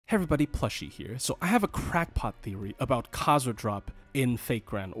Hey everybody, Plushie here. So I have a crackpot theory about Kazuradrop in Fate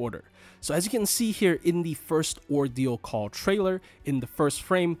Grand Order. So as you can see here in the first Ordeal Call trailer, in the first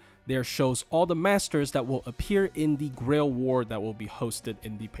frame, there shows all the masters that will appear in the Grail War that will be hosted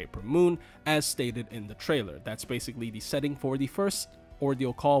in the Paper Moon, as stated in the trailer. That's basically the setting for the first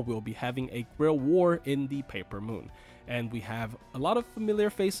Ordeal Call. We'll be having a Grail War in the Paper Moon. And we have a lot of familiar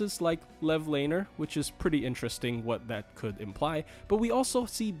faces like Lev Laner, which is pretty interesting what that could imply, but we also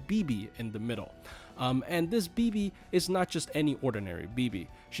see BB in the middle. And this BB is not just any ordinary BB.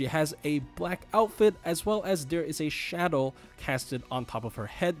 She has a black outfit, as well as there is a shadow casted on top of her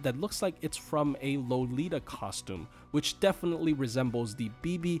head that looks like it's from a Lolita costume, which definitely resembles the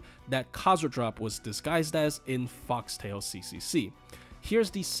BB that Kazuradrop was disguised as in Foxtail CCC.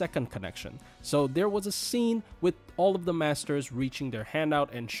 Here's the second connection. So there was a scene with all of the masters reaching their hand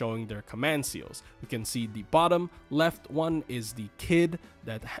out and showing their command seals. We can see the bottom left one is the kid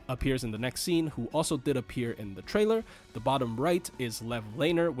that appears in the next scene, who also did appear in the trailer. The bottom right is Lev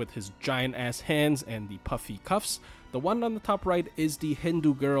Laner with his giant ass hands and the puffy cuffs. The one on the top right is the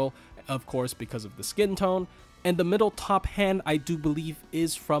Hindu girl, of course because of the skin tone. And the middle top hand, I do believe,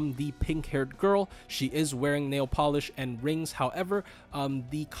 is from the pink-haired girl. She is wearing nail polish and rings. However,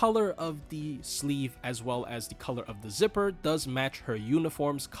 the color of the sleeve as well as the color of the zipper does match her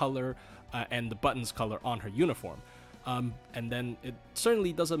uniform's color and the buttons color on her uniform. And then it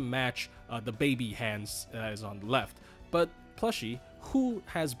certainly doesn't match the baby hands that is on the left. But Plushie, who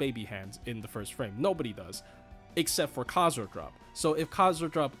has baby hands in the first frame? Nobody does, except for Kazuradrop. So if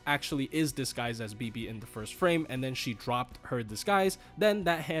Kazuradrop actually is disguised as BB in the first frame and then she dropped her disguise, then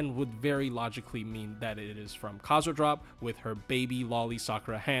that hand would very logically mean that it is from Kazuradrop with her baby lolly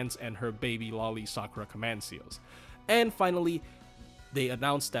Sakura hands and her baby lolly Sakura command seals. And finally, they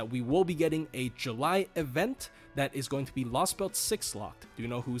announced that we will be getting a July event that is going to be Lost Belt 6 locked. Do you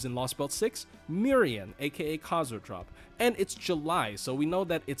know who's in Lost Belt 6? Mirian, aka Kazuradrop. And it's July, so we know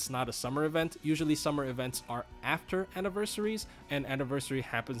that it's not a summer event. Usually summer events are after anniversaries, and anniversary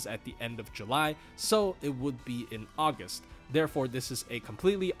happens at the end of July, so it would be in August. Therefore, this is a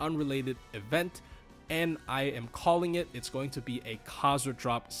completely unrelated event, and I am calling it's going to be a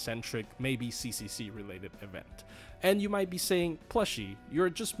Kazuradrop centric, maybe CCC related event. And you might be saying, Plushie,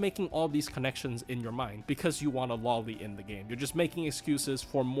 you're just making all these connections in your mind because you want a lolly in the game. You're just making excuses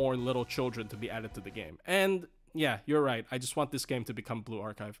for more little children to be added to the game. And yeah, you're right. I just want this game to become Blue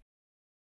Archive.